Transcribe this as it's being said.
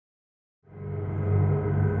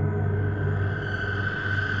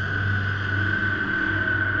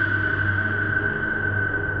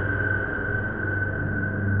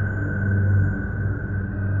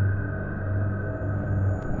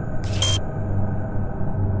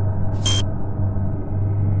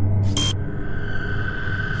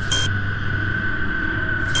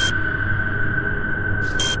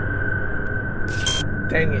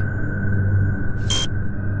Dang it.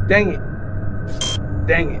 Dang it.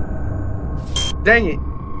 Dang it. Dang it.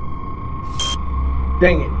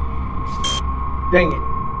 Dang it. Dang it.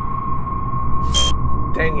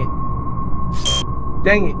 Dang it.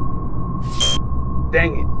 Dang it.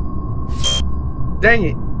 Dang it. Dang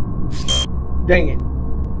it. Dang it.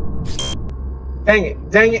 Dang it.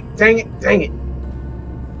 Dang it. Dang it. Dang it.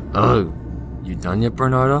 Oh, you done yet,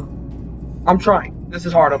 Bernardo? I'm trying. This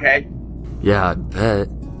is hard, okay? Yeah, I bet.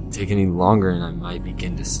 Take any longer and I might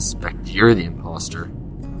begin to suspect you're the imposter.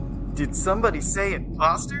 Did somebody say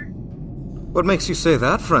imposter? What makes you say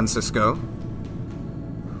that, Francisco?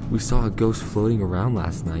 We saw a ghost floating around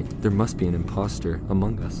last night. There must be an imposter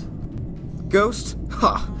among us. Ghost?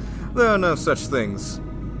 Ha! There are no such things.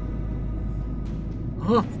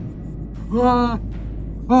 Oh,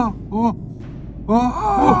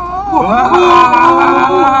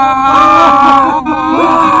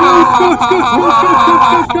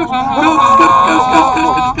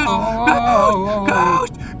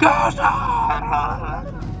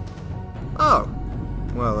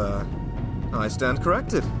 well, I stand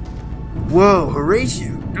corrected. Whoa,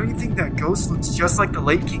 Horatio, don't you think that ghost looks just like the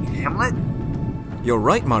late King Hamlet? You're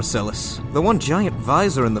right, Marcellus. The one giant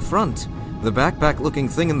visor in the front, the backpack-looking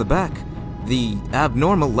thing in the back, the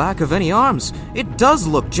abnormal lack of any arms. It does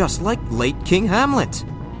look just like late King Hamlet.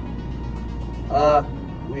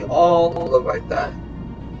 We all look like that.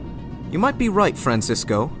 You might be right,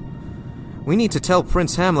 Francisco. We need to tell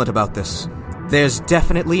Prince Hamlet about this. There's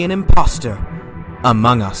definitely an imposter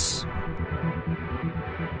among us.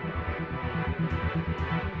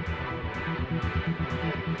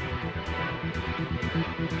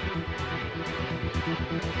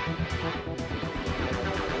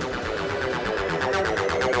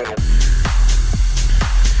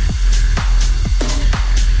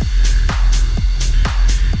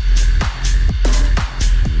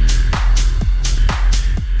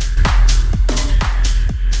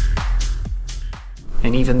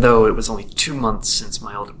 And even though it was only 2 months since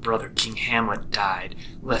my older brother, King Hamlet, died,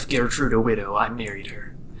 left Gertrude a widow, I married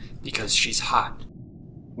her. Because she's hot.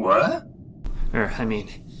 What?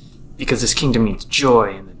 Because this kingdom needs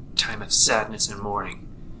joy in the time of sadness and mourning.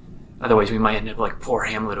 Otherwise we might end up like poor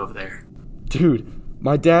Hamlet over there. Dude,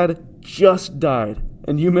 my dad just died,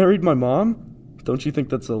 and you married my mom? Don't you think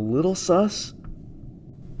that's a little sus?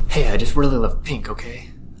 Hey, I just really love pink, okay?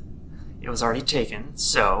 It was already taken,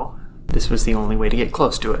 so this was the only way to get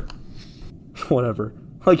close to it. Whatever.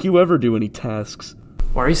 Like you ever do any tasks.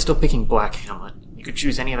 Why are you still picking black, Hamlet? You could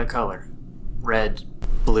choose any other color. Red,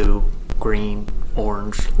 blue, green,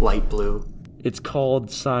 orange, light blue. It's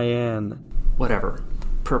called cyan. Whatever.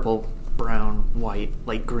 Purple, brown, white,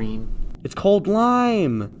 light green. It's called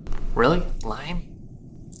lime. Really? Lime?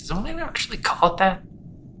 Does someone actually call it that?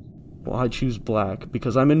 Well, I choose black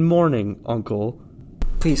because I'm in mourning, Uncle.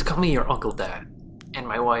 Please call me your Uncle Dad. And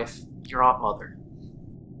my wife, your Aunt Mother.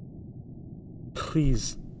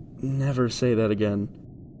 Please, never say that again.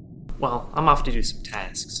 Well, I'm off to do some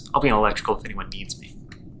tasks. I'll be on electrical if anyone needs me.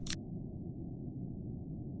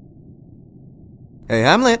 Hey,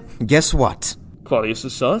 Hamlet, guess what? Claudius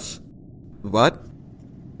is sus? What?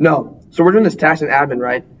 No. So we're doing this tax and admin,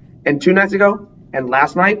 right? And 2 nights ago, and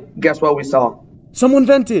last night, guess what we saw? Someone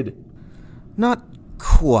vented! Not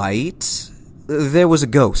quite. There was a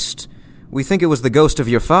ghost. We think it was the ghost of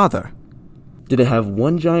your father. Did it have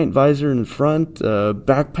one giant visor in front, a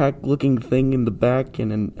backpack-looking thing in the back,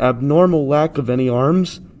 and an abnormal lack of any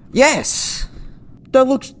arms? Yes! That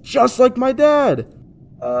looks just like my dad!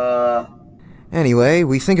 Anyway,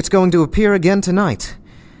 we think it's going to appear again tonight.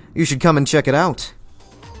 You should come and check it out.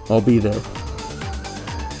 I'll be there.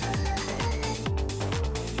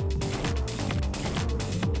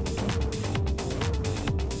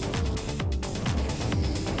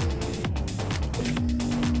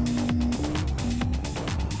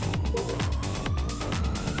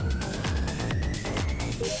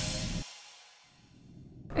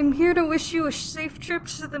 I'm here to wish you a safe trip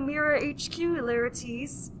to the Mirror HQ,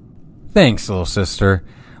 Hilarities. Thanks, little sister.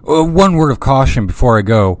 One word of caution before I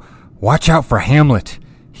go. Watch out for Hamlet.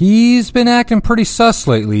 He's been acting pretty sus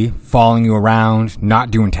lately, following you around,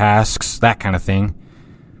 not doing tasks, that kind of thing.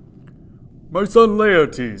 My son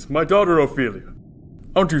Laertes, my daughter Ophelia.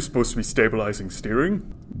 Aren't you supposed to be stabilizing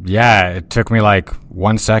steering? Yeah, it took me like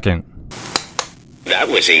 1 second. That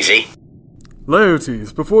was easy.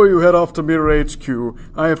 Laertes, before you head off to Mirror HQ,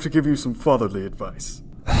 I have to give you some fatherly advice.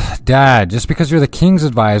 Dad, just because you're the king's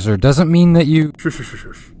advisor doesn't mean that you...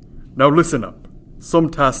 Shush. Now listen up.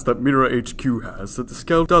 Some tasks that Mirror HQ has that the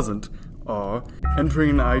Scout doesn't are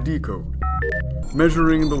entering an ID code,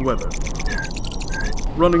 measuring the weather,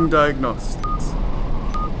 running diagnostics,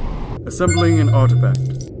 assembling an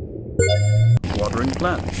artifact, watering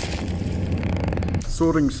plants,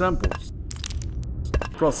 sorting samples,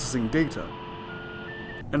 processing data,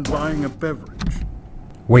 and buying a beverage.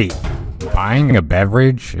 Wait, buying a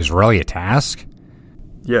beverage is really a task?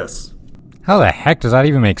 Yes. How the heck does that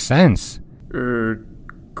even make sense?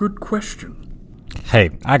 Good question. Hey,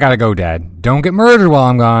 I gotta go, Dad. Don't get murdered while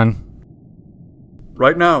I'm gone.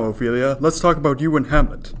 Right now, Ophelia, let's talk about you and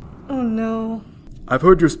Hamlet. Oh no. I've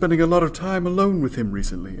heard you're spending a lot of time alone with him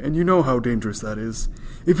recently, and you know how dangerous that is.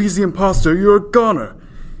 If he's the imposter, you're a goner.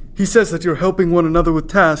 He says that you're helping one another with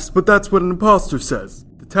tasks, but that's what an imposter says.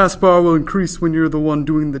 The task bar will increase when you're the one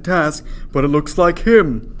doing the task, but it looks like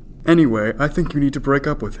him. Anyway, I think you need to break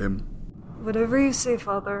up with him. Whatever you say,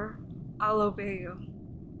 Father, I'll obey you.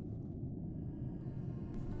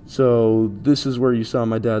 So, this is where you saw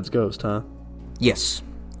my dad's ghost, huh? Yes,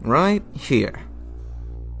 right here.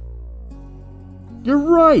 You're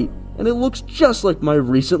right, and it looks just like my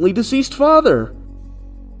recently deceased father.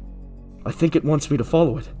 I think it wants me to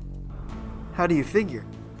follow it. How do you figure?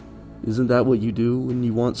 Isn't that what you do when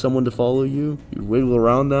you want someone to follow you? You wiggle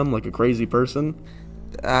around them like a crazy person?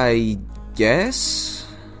 I guess?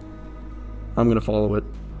 I'm gonna follow it.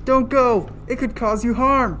 Don't go! It could cause you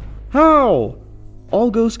harm! How?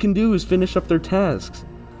 All ghosts can do is finish up their tasks.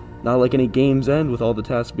 Not like any games end with all the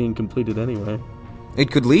tasks being completed anyway.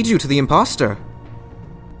 It could lead you to the imposter.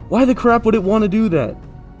 Why the crap would it want to do that?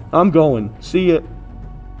 I'm going. See ya.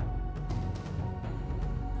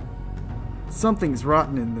 Something's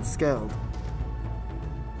rotten in the skeld.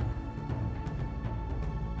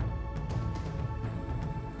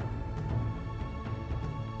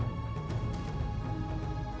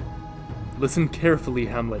 Listen carefully,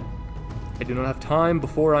 Hamlet. I do not have time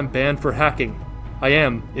before I'm banned for hacking. I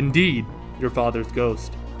am, indeed, your father's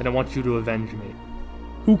ghost, and I want you to avenge me.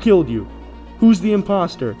 Who killed you? Who's the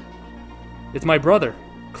imposter? It's my brother,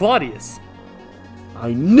 Claudius.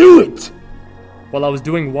 I knew it! While I was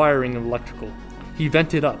doing wiring and electrical, he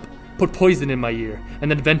vented up, put poison in my ear,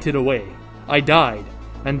 and then vented away. I died,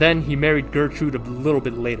 and then he married Gertrude a little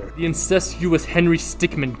bit later, the incestuous Henry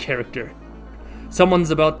Stickmin character.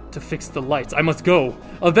 Someone's about to fix the lights. I must go.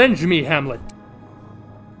 Avenge me, Hamlet.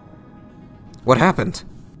 What happened?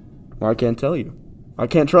 I can't tell you. I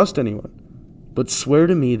can't trust anyone. But swear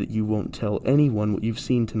to me that you won't tell anyone what you've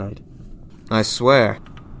seen tonight. I swear.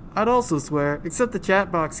 I'd also swear, except the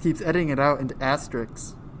chat box keeps editing it out into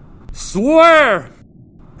asterisks. Swear!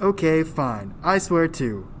 Okay, fine. I swear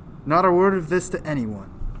too. Not a word of this to anyone.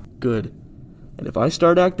 Good. And if I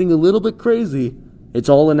start acting a little bit crazy, it's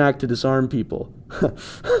all an act to disarm people.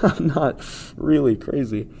 I'm not really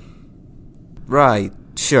crazy. Right,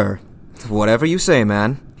 sure. Whatever you say,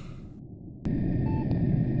 man.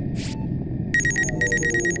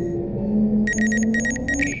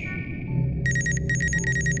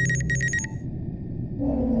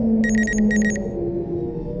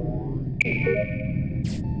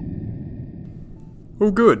 Oh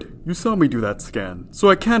good, you saw me do that scan, so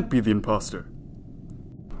I can't be the imposter.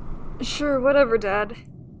 Sure, whatever, Dad.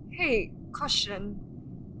 Hey, question.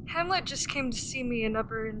 Hamlet just came to see me in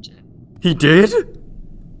Upper Engine. He did?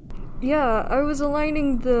 Yeah, I was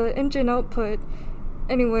aligning the engine output.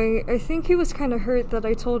 Anyway, I think he was kinda hurt that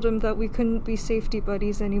I told him that we couldn't be safety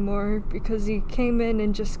buddies anymore, because he came in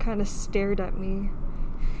and just kinda stared at me.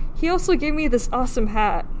 He also gave me this awesome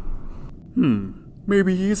hat.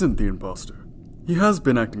 Maybe he isn't the imposter. He has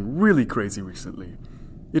been acting really crazy recently.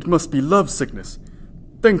 It must be love sickness.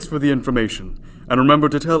 Thanks for the information, and remember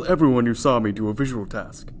to tell everyone you saw me do a visual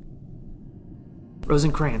task.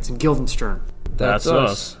 Rosencrantz and Guildenstern. That's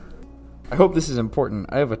us. I hope this is important.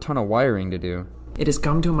 I have a ton of wiring to do. It has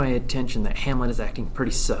come to my attention that Hamlet is acting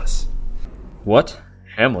pretty sus. What?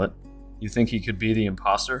 Hamlet? You think he could be the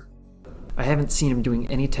imposter? I haven't seen him doing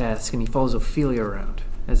any tasks, and he follows Ophelia around,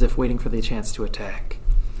 as if waiting for the chance to attack.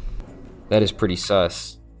 That is pretty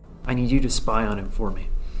sus. I need you to spy on him for me.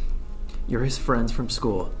 You're his friends from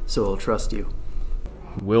school, so I'll trust you.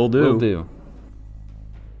 Will do. Will do.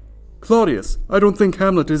 Claudius, I don't think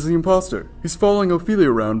Hamlet is the imposter. He's following Ophelia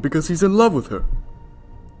around because he's in love with her.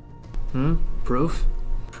 Proof?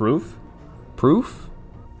 Proof? Proof?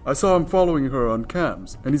 I saw him following her on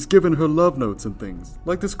cams, and he's given her love notes and things,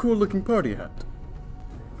 like this cool-looking party hat.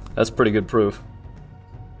 That's pretty good proof.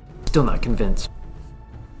 Still not convinced.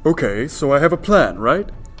 Okay, so I have a plan, right?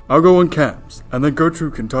 I'll go on cams, and then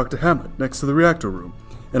Gertrude can talk to Hamlet next to the reactor room,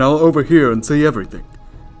 and I'll overhear and say everything.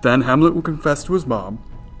 Then Hamlet will confess to his mom,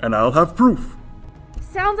 and I'll have proof.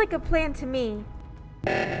 Sounds like a plan to me.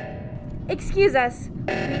 Excuse us.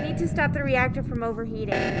 We need to stop the reactor from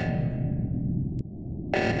overheating.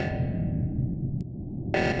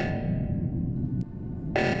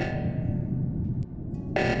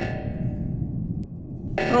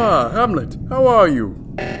 Ah, Hamlet, how are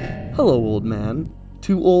you? Hello, old man.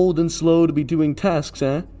 Too old and slow to be doing tasks,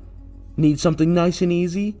 eh? Need something nice and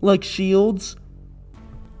easy, like shields?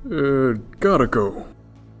 Gotta go.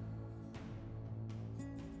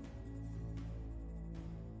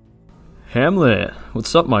 Hamlet,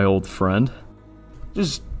 what's up, my old friend?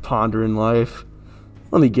 Just pondering life.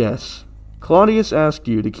 Let me guess. Claudius asked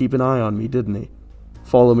you to keep an eye on me, didn't he?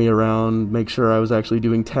 Follow me around, make sure I was actually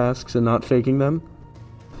doing tasks and not faking them?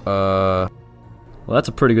 Well, that's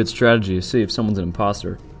a pretty good strategy to see if someone's an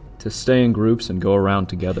imposter. To stay in groups and go around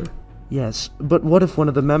together. Yes, but what if one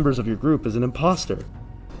of the members of your group is an imposter?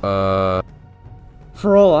 For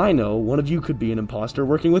all I know, one of you could be an imposter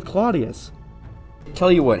working with Claudius.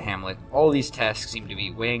 Tell you what, Hamlet, all these tasks seem to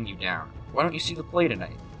be weighing you down. Why don't you see the play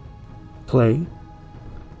tonight? Play?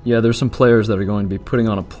 Yeah, there's some players that are going to be putting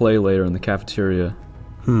on a play later in the cafeteria.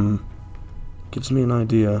 Gives me an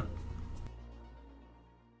idea.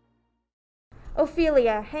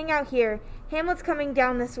 Ophelia, hang out here. Hamlet's coming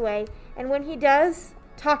down this way, and when he does,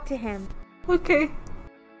 talk to him. Okay.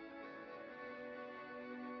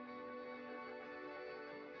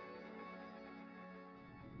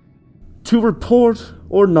 To report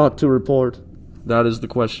or not to report? That is the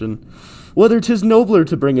question. Whether 'tis nobler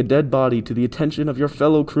to bring a dead body to the attention of your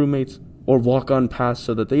fellow crewmates, or walk on past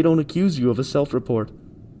so that they don't accuse you of a self-report.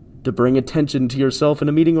 To bring attention to yourself in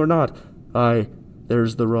a meeting or not? Aye,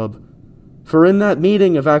 there's the rub. For in that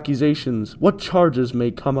meeting of accusations, what charges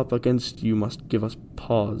may come up against you must give us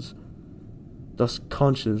pause. Thus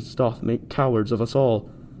conscience doth make cowards of us all,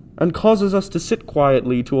 and causes us to sit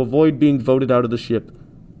quietly to avoid being voted out of the ship,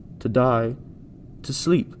 to die, to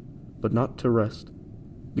sleep, but not to rest.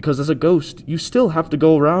 Because as a ghost, you still have to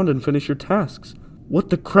go around and finish your tasks. What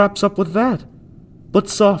the crap's up with that? But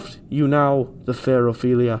soft, you now, the fair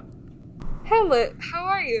Ophelia. Hamlet, how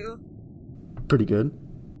are you? Pretty good.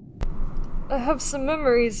 I have some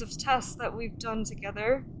memories of tasks that we've done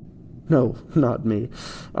together. No, not me.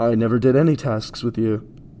 I never did any tasks with you.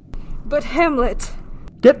 But Hamlet...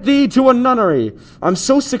 Get thee to a nunnery! I'm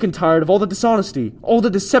so sick and tired of all the dishonesty, all the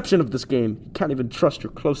deception of this game. You can't even trust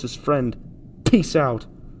your closest friend. Peace out.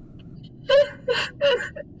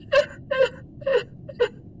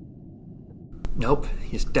 Nope,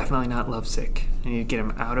 he's definitely not lovesick. I need to get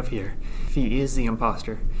him out of here. If he is the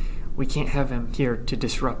imposter, we can't have him here to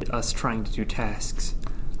disrupt us trying to do tasks.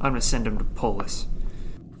 I'm gonna send him to Polis.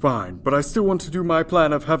 Fine, but I still want to do my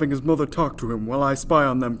plan of having his mother talk to him while I spy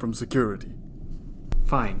on them from security.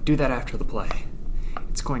 Fine, do that after the play.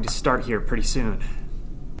 It's going to start here pretty soon.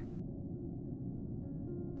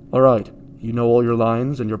 Alright, you know all your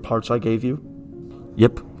lines and your parts I gave you?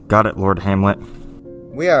 Yep, got it, Lord Hamlet.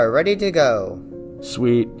 We are ready to go.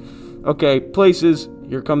 Sweet. Okay, places.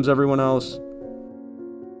 Here comes everyone else.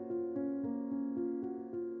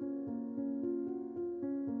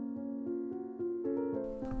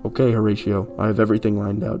 Okay, Horatio, I have everything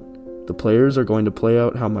lined out. The players are going to play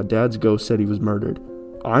out how my dad's ghost said he was murdered.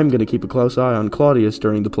 I'm going to keep a close eye on Claudius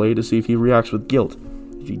during the play to see if he reacts with guilt.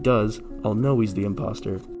 If he does, I'll know he's the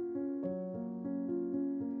imposter.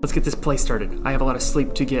 Let's get this play started. I have a lot of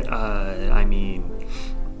sleep to get,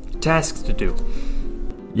 tasks to do.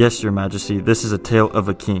 Yes, Your Majesty, this is a tale of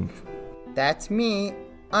a king. That's me.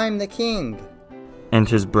 I'm the king. And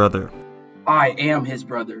his brother. I am his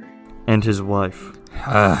brother. And his wife.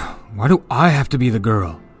 Why do I have to be the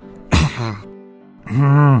girl?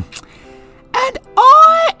 And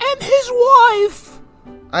I am his wife!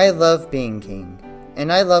 I love being king,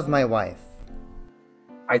 and I love my wife.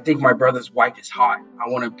 I think my brother's wife is hot. I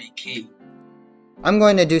want to be king. I'm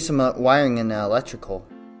going to do some wiring and electrical.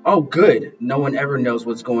 Oh, good. No one ever knows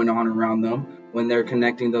what's going on around them when they're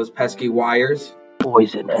connecting those pesky wires.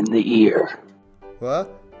 Poison in the ear. What?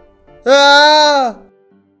 Ah!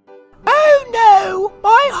 Oh no!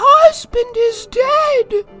 My husband is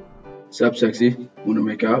dead! Sup, sexy? Wanna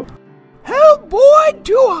make out? Oh boy,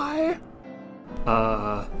 do I!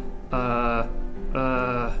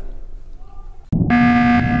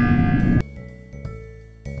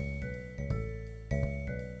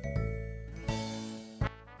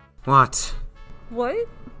 What? What?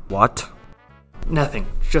 What? Nothing.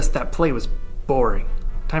 Just that play was boring.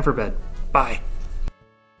 Time for bed. Bye.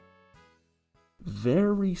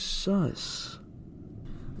 Very sus.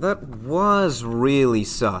 That was really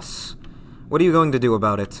sus. What are you going to do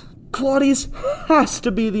about it? Claudius has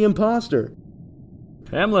to be the imposter.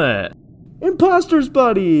 Hamlet! Imposters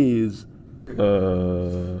buddies!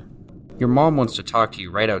 Your mom wants to talk to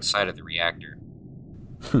you right outside of the reactor.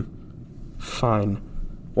 Fine.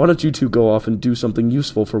 Why don't you two go off and do something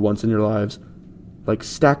useful for once in your lives? Like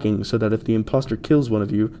stacking, so that if the imposter kills one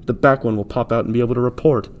of you, the back one will pop out and be able to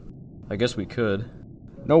report. I guess we could.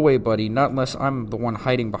 No way, buddy, not unless I'm the one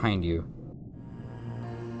hiding behind you.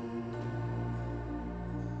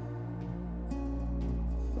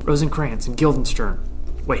 Rosencrantz and Guildenstern.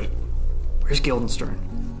 Wait, where's Guildenstern?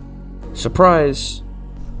 Surprise!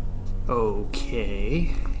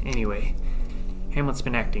 Okay. Anyway, Hamlet's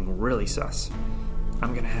been acting really sus.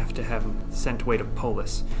 I'm gonna have him sent away to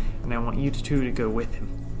Polis, and I want you two to go with him.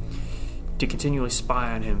 To continually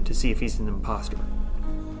spy on him to see if he's an imposter.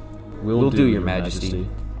 We'll do, Your Majesty.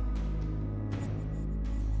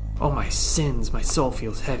 Oh, my sins, my soul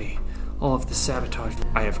feels heavy. All of the sabotage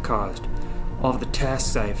I have caused. All of the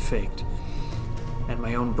tasks I have faked. And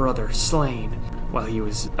my own brother slain while he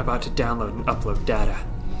was about to download and upload data.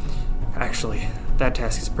 Actually, that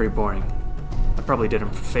task is pretty boring. I probably did him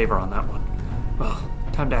a favor on that one. Well,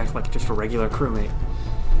 time to act like just a regular crewmate.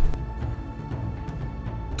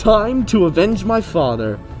 Time to avenge my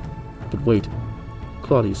father! But wait,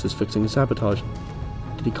 Claudius is fixing sabotage.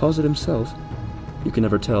 Did he cause it himself? You can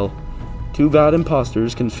never tell. Two bad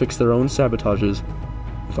imposters can fix their own sabotages.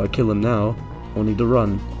 If I kill him now, I'll need to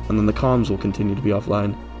run, and then the comms will continue to be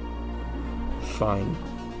offline. Fine.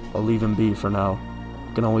 I'll leave him be for now.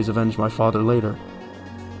 I can always avenge my father later.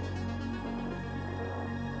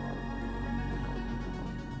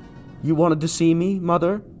 You wanted to see me,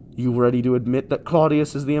 Mother? You ready to admit that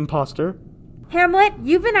Claudius is the imposter? Hamlet,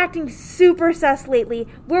 you've been acting super sus lately.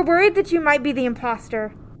 We're worried that you might be the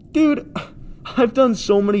imposter. Dude, I've done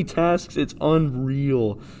so many tasks, it's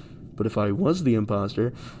unreal. But if I was the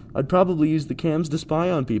imposter, I'd probably use the cams to spy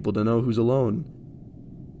on people to know who's alone.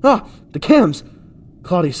 Ah! The cams!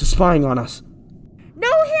 Claudius is spying on us.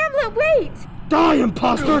 No, Hamlet, wait! Die,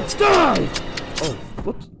 imposter! Die! Oh,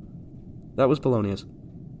 whoops. That was Polonius.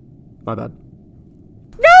 My bad.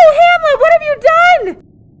 No, Hamlet, what have you done?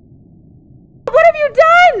 What have you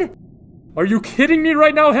done? Are you kidding me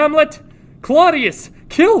right now, Hamlet? Claudius!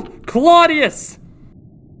 Kill Claudius!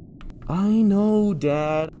 I know,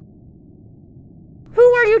 Dad. Who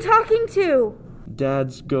are you talking to?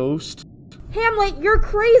 Dad's ghost. Hamlet, you're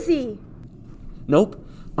crazy. Nope,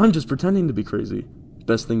 I'm just pretending to be crazy.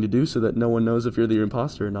 Best thing to do so that no one knows if you're the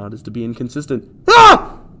imposter or not is to be inconsistent.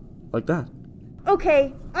 Ah! Like that.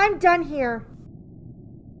 Okay, I'm done here.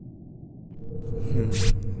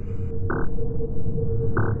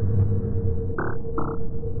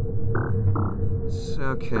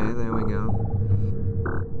 Okay, there we go.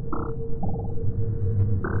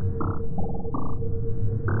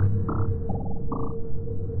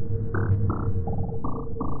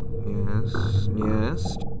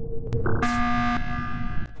 Yes.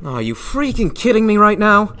 Oh, are you freaking kidding me right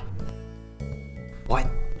now? What?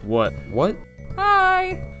 What?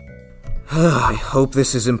 Hi! I hope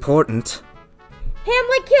this is important.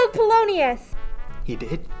 Hamlet killed Polonius. He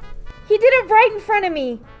did? He did it right in front of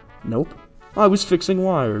me. Nope. I was fixing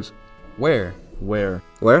wires. Where? Where?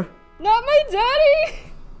 Not my daddy!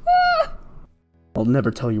 Ah! I'll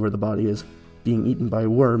never tell you where the body is. Being eaten by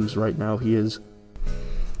worms right now, he is.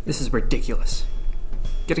 This is ridiculous.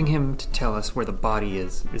 Getting him to tell us where the body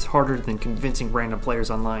is harder than convincing random players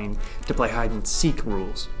online to play hide-and-seek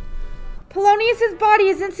rules. Polonius' body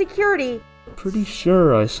is in security. Pretty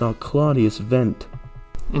sure I saw Claudius vent.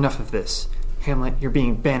 Enough of this. Hamlet, you're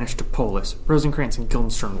being banished to Polis. Rosencrantz and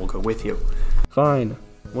Guildenstern will go with you. Fine.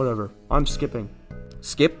 Whatever. I'm skipping.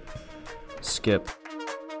 Skip? Skip.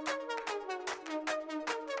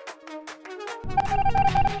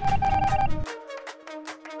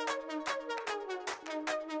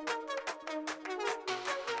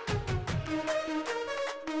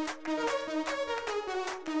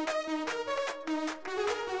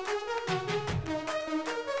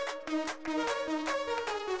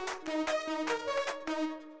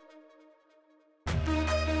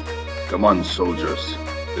 Come on, soldiers.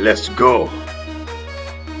 Let's go.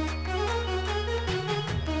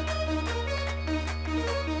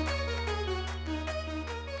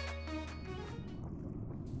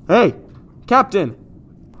 Hey, Captain!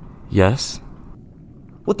 Yes?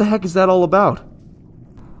 What the heck is that all about?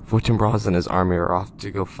 Fortinbras and his army are off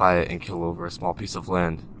to go fight and kill over a small piece of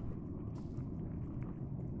land.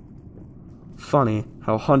 Funny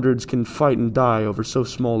how hundreds can fight and die over so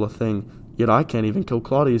small a thing, yet I can't even kill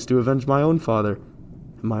Claudius to avenge my own father.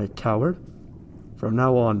 Am I a coward? From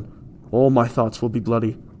now on, all my thoughts will be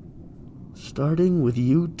bloody. Starting with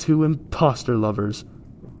you two imposter lovers.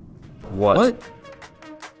 What?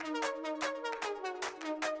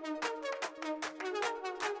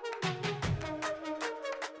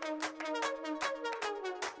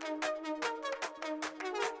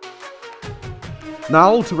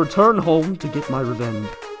 Now to return home to get my revenge.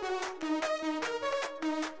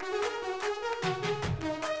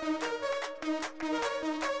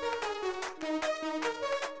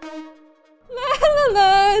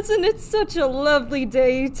 Isn't it such a lovely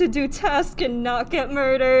day to do task and not get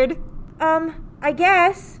murdered? I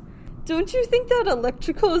guess. Don't you think that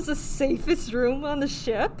electrical is the safest room on the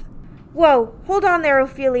ship? Whoa, hold on there,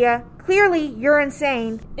 Ophelia. Clearly, you're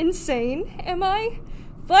insane. Insane, am I?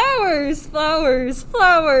 Flowers, flowers,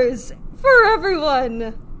 flowers! For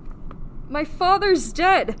everyone! My father's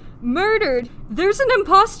dead. Murdered. There's an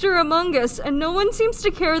imposter among us, and no one seems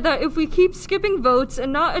to care that if we keep skipping votes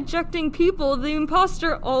and not ejecting people, the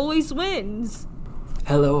imposter always wins.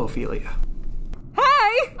 Hello, Ophelia.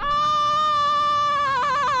 Hi!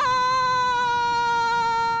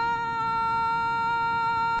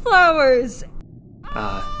 Flowers!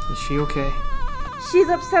 Is she okay? She's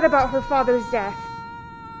upset about her father's death.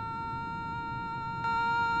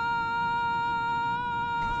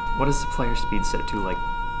 What is the player speed set to, like,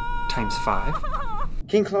 ×5?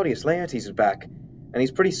 King Claudius Laertes is back, and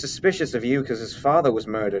he's pretty suspicious of you because his father was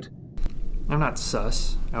murdered. I'm not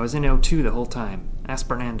sus. I was in O2 the whole time. Ask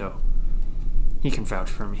Bernardo. He can vouch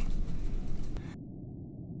for me.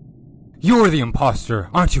 You're the imposter,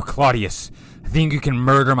 aren't you, Claudius? Think you can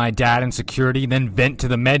murder my dad in security, then vent to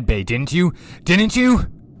the medbay, didn't you? Didn't you?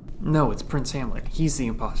 No, it's Prince Hamlet. He's the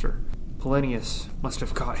imposter. Polonius must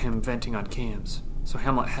have caught him venting on cams, so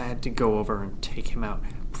Hamlet had to go over and take him out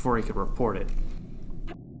before he could report it.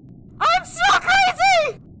 I'm so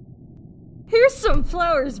crazy! Here's some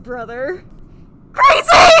flowers, brother.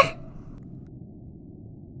 Crazy!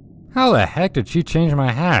 How the heck did she change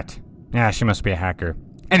my hat? She must be a hacker.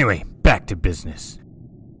 Anyway, back to business.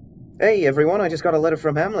 Hey everyone, I just got a letter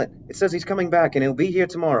from Hamlet. It says he's coming back and he'll be here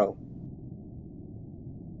tomorrow.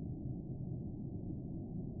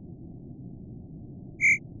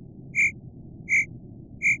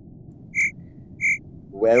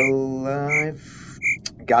 Well, I've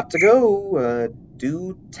got to go,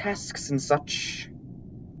 do tasks and such.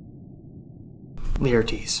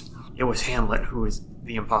 Laertes. It was Hamlet who was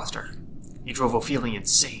the imposter. He drove Ophelia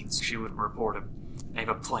insane so she wouldn't report him. I have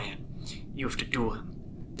a plan. You have to duel him.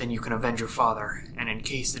 Then you can avenge your father, and in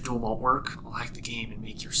case the duel won't work, I'll hack the game and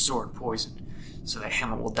make your sword poisoned, so that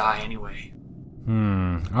Hamlet will die anyway.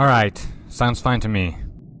 Alright. Sounds fine to me.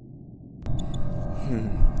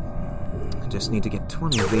 I just need to get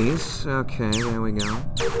 20 of these. Okay, there we go.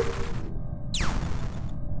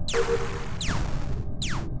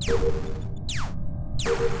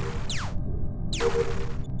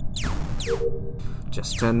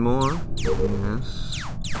 Just 10 more. Yes.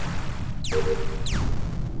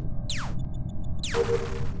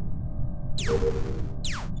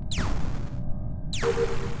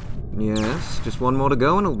 Yes, just one more to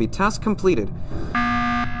go and it'll be task completed.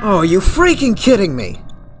 Oh, are you freaking kidding me?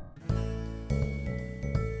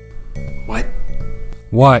 What?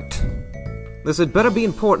 What? This had better be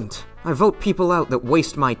important. I vote people out that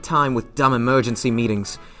waste my time with dumb emergency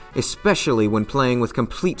meetings, especially when playing with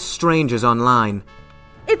complete strangers online.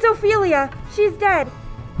 It's Ophelia. She's dead.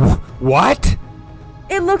 What?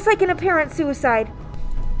 It looks like an apparent suicide.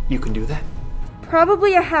 You can do that?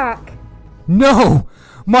 Probably a hack. No!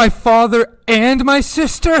 My father and my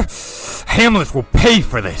sister? Hamlet will pay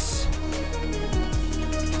for this!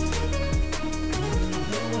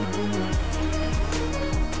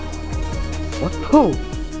 What? Ho!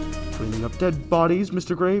 Cleaning up dead bodies,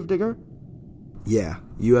 Mr. Gravedigger? Yeah,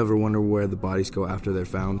 you ever wonder where the bodies go after they're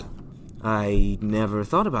found? I never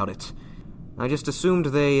thought about it. I just assumed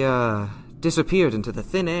they, disappeared into the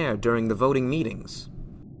thin air during the voting meetings.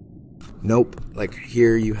 Nope. Like,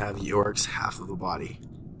 here you have Yorick's half of a body.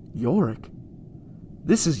 Yorick?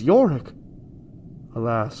 This is Yorick!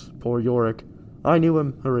 Alas, poor Yorick. I knew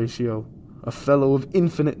him, Horatio, a fellow of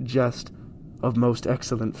infinite jest, of most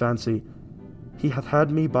excellent fancy. He hath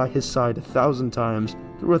had me by his side 1,000 times,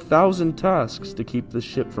 through 1,000 tasks to keep the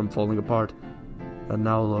ship from falling apart. And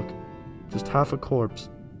now look, just half a corpse,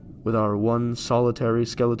 with our one solitary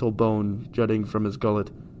skeletal bone jutting from his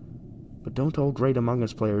gullet. But don't all great Among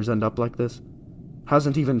Us players end up like this?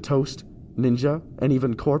 Hasn't even Toast, Ninja, and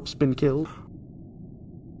even Corpse been killed?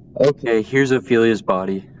 Okay, here's Ophelia's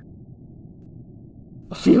body.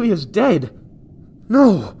 Ophelia's dead!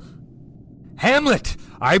 No! Hamlet!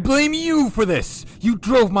 I blame you for this! You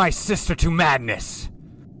drove my sister to madness!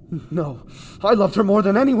 No, I loved her more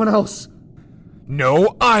than anyone else!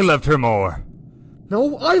 No, I loved her more!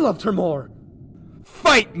 No, I loved her more!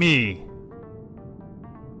 Fight me!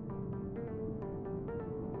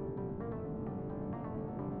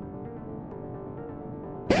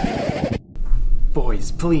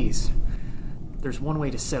 Boys, please. There's one way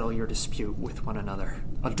to settle your dispute with one another.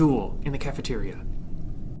 A duel in the cafeteria.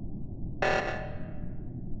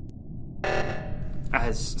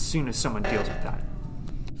 As soon as someone deals with that.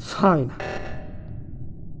 Fine.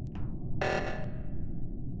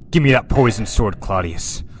 Give me that poison sword,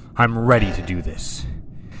 Claudius. I'm ready to do this.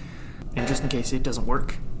 And just in case it doesn't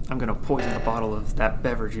work, I'm gonna poison the bottle of that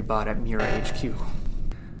beverage you bought at Mira HQ.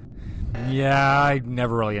 Yeah, I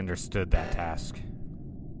never really understood that task.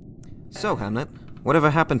 So, Hamlet, whatever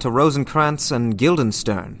happened to Rosencrantz and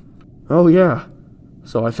Guildenstern? Oh, yeah.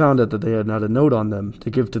 So I found out that they had a note on them to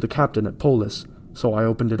give to the captain at Polis, so I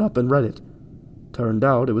opened it up and read it. Turned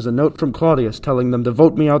out it was a note from Claudius telling them to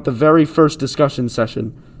vote me out the very first discussion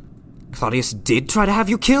session. Claudius did try to have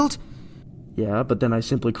you killed? Yeah, but then I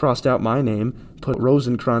simply crossed out my name, put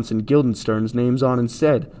Rosencrantz and Guildenstern's names on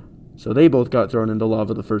instead, so they both got thrown into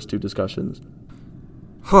lava the first two discussions.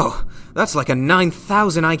 Whoa, that's like a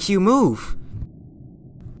 9,000 IQ move.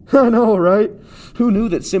 I know, right? Who knew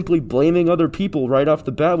that simply blaming other people right off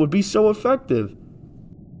the bat would be so effective?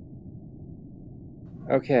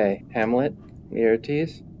 Okay, Hamlet,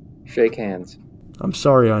 Mariachi, shake hands. I'm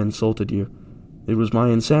sorry I insulted you. It was my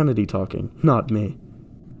insanity talking, not me.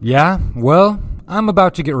 Yeah, well, I'm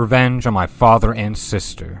about to get revenge on my father and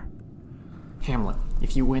sister. Hamlet,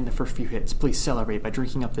 if you win the first few hits, please celebrate by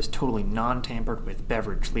drinking up this totally non-tampered with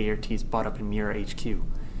beverage Laertes bought up in Mira HQ.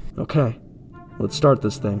 Okay, let's start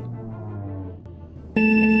this thing.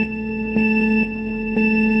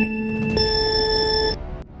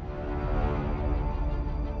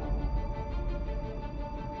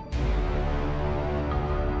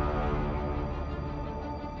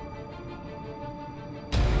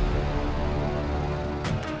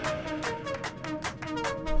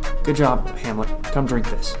 Good job, Hamlet. Come drink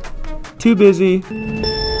this. Too busy.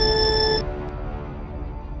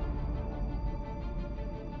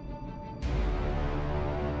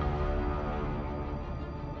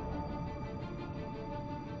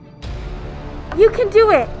 You can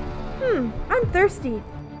do it! I'm thirsty.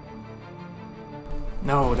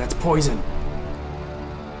 No, that's poison.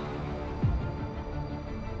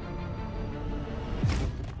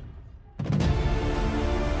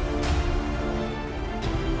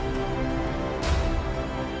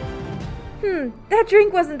 That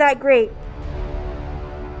drink wasn't that great.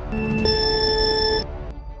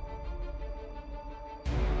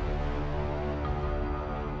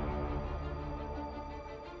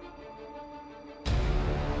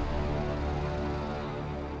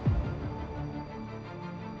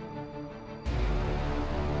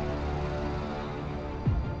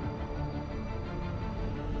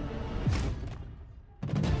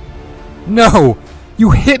 No!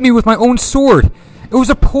 You hit me with my own sword! It was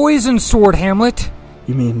a poison sword, Hamlet!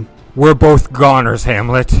 You mean... We're both goners,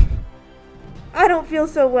 Hamlet. I don't feel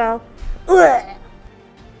so well. Ugh.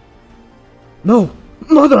 No!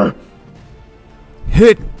 Mother!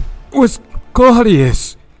 It was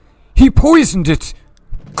Claudius. He poisoned it.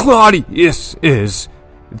 Claudius is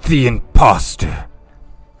the imposter.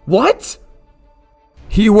 What?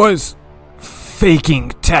 He was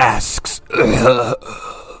faking tasks.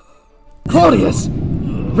 Claudius!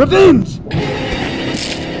 Revenge!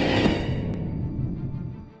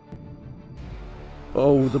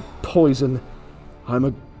 Oh, the poison. I'm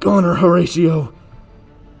a goner, Horatio.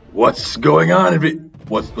 What's going on?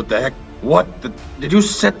 What the heck? Did you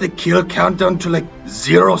set the kill countdown to like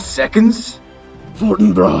 0 seconds?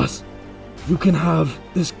 Fortinbras, you can have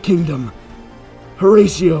this kingdom.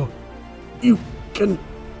 Horatio, you can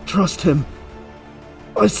trust him.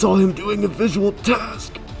 I saw him doing a visual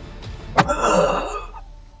task.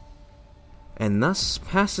 And thus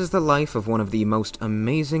passes the life of one of the most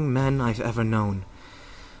amazing men I've ever known.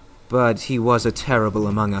 But he was a terrible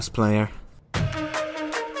Among Us player.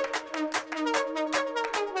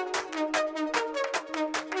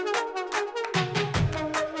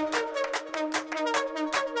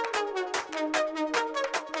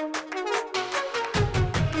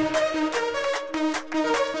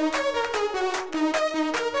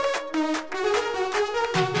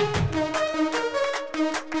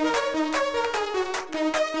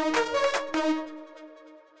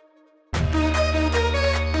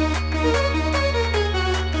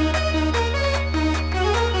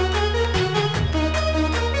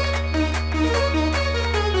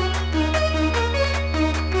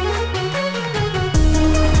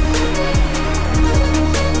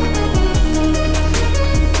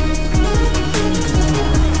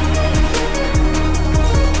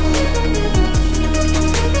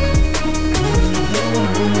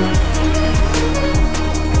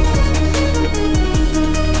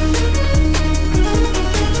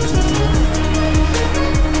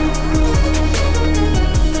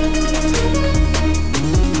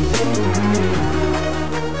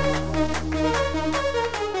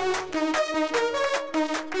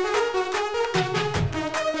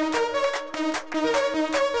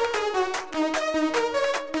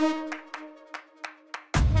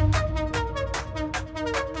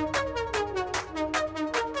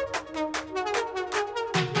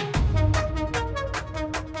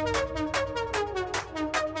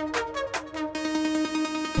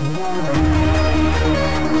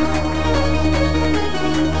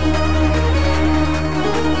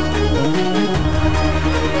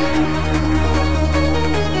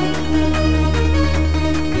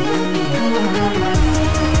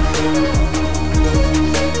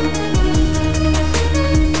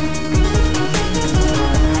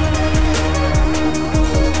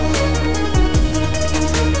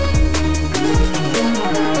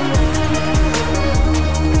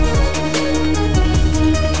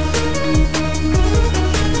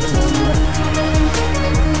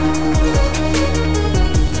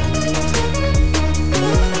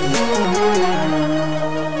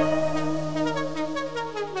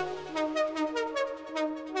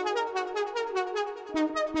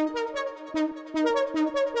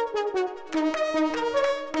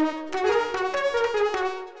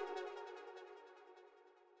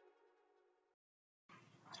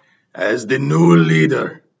 As the new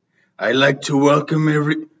leader, I like to welcome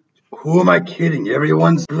Who am I kidding?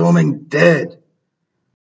 Everyone's blooming dead.